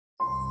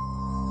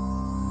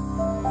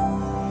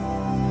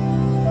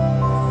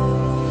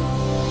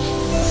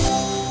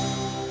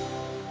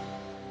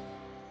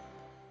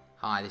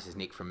Hi, this is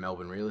Nick from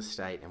Melbourne Real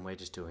Estate, and we're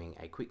just doing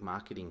a quick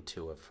marketing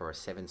tour for a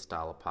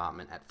 7-star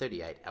apartment at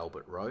 38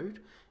 Albert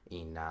Road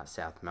in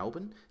South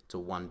Melbourne. It's a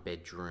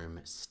 1-bedroom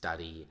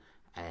study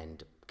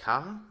and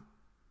car.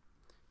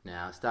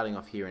 Now, starting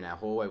off here in our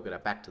hallway, we've got our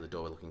back to the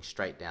door, looking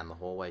straight down the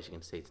hallway. As you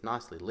can see, it's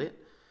nicely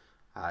lit.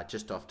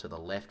 Just off to the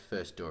left,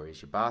 first door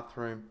is your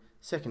bathroom,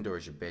 second door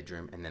is your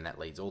bedroom, and then that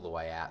leads all the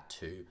way out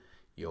to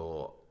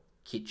your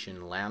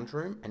kitchen lounge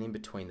room, and in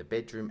between the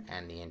bedroom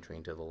and the entry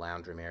into the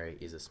lounge room area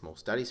is a small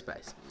study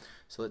space.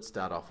 So let's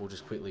start off. We'll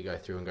just quickly go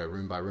through and go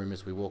room by room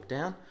as we walk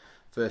down.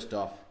 First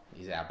off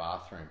is our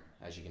bathroom.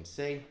 As you can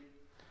see,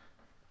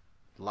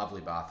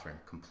 lovely bathroom,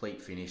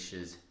 complete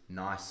finishes,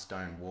 nice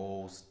stone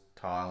walls,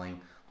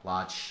 tiling,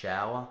 large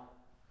shower,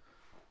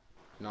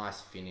 nice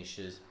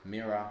finishes,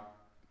 mirror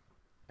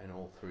and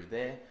all through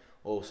there.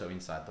 Also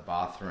inside the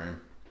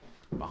bathroom,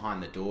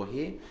 behind the door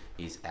here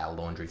is our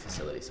laundry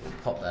facility. So we'll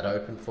pop that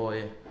open for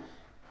you.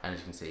 And as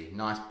you can see,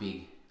 nice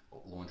big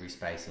laundry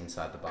space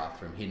inside the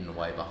bathroom, hidden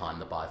away behind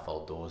the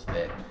bifold doors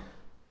there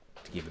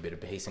to give a bit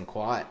of peace and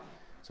quiet.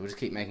 So we'll just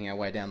keep making our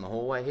way down the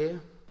hallway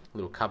here. A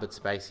little cupboard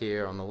space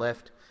here on the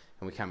left,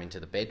 and we come into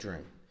the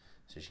bedroom.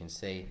 So as you can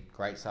see,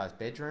 great sized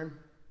bedroom,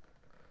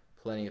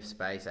 plenty of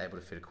space, able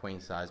to fit a queen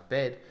size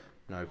bed,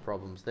 no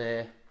problems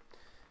there.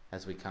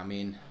 As we come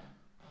in,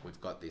 we've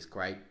got this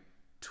great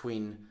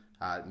twin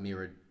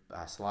mirrored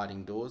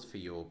sliding doors for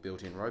your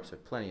built-in rope, so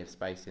plenty of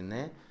space in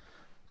there,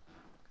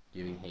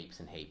 giving heaps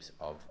and heaps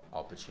of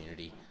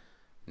opportunity.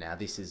 Now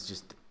this is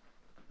just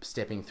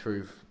stepping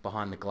through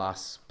behind the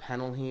glass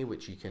panel here,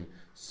 which you can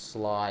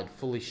slide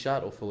fully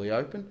shut or fully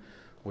open.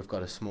 We've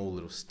got a small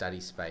little study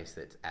space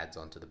that adds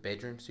onto the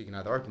bedroom, so you can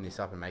either open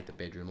this up and make the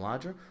bedroom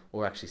larger,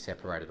 or actually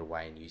separate it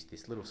away and use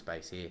this little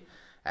space here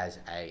as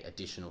a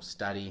additional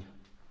study,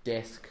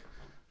 desk,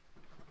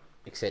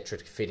 etc.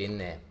 to fit in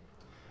there.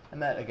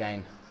 And that,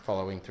 again,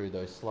 following through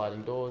those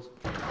sliding doors,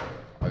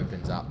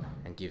 opens up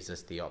and gives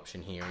us the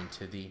option here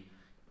into the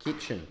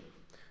kitchen.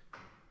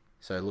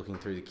 So looking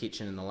through the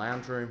kitchen and the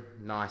lounge room,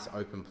 nice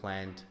open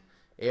planned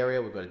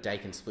area. We've got a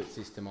Dakin split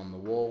system on the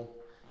wall,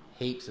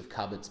 heaps of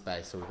cupboard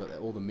space. So we've got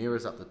all the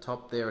mirrors up the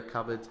top there are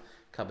cupboards,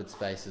 cupboard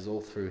spaces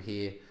all through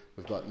here.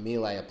 We've got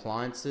Miele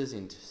appliances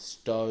into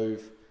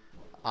stove,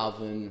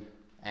 oven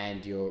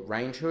and your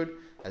range hood,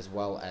 as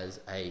well as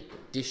a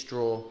dish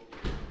drawer,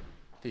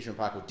 Fisher &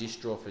 Paykel dish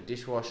drawer for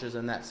dishwashers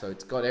and that. So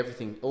it's got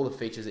everything, all the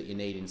features that you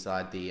need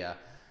inside the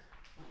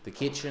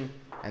kitchen,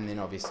 and then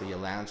obviously your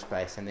lounge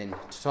space. And then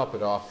to top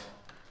it off,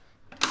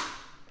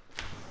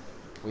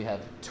 we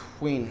have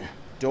twin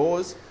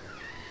doors,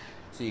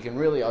 so you can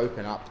really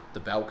open up the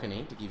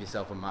balcony to give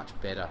yourself a much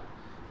better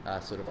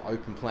sort of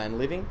open plan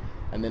living.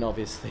 And then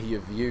obviously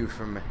your view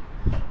from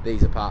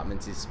these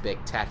apartments is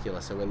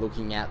spectacular. So we're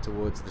looking out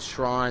towards the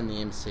Shrine, the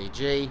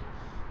MCG.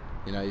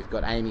 You know, you've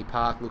got Amy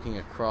Park looking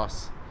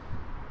across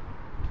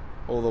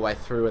all the way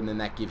through, and then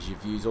that gives you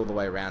views all the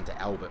way around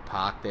to Albert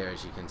Park there,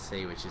 as you can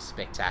see, which is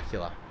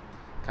spectacular.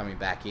 Coming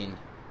back in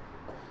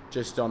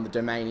just on the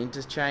Domain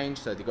interchange,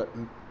 so they've got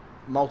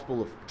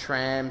multiple of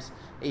trams,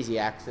 easy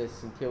access,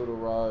 St Kilda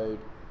Road,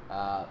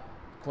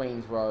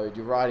 Queens Road.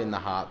 You're right in the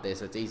heart there,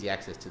 so it's easy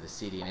access to the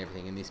city and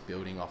everything. And this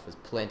building offers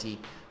plenty,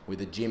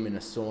 with a gym and a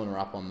sauna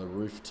up on the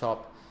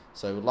rooftop.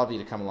 So we'd love you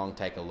to come along,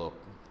 take a look.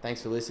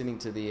 Thanks for listening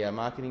to the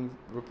marketing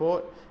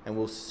report, and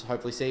we'll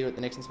hopefully see you at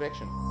the next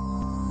inspection.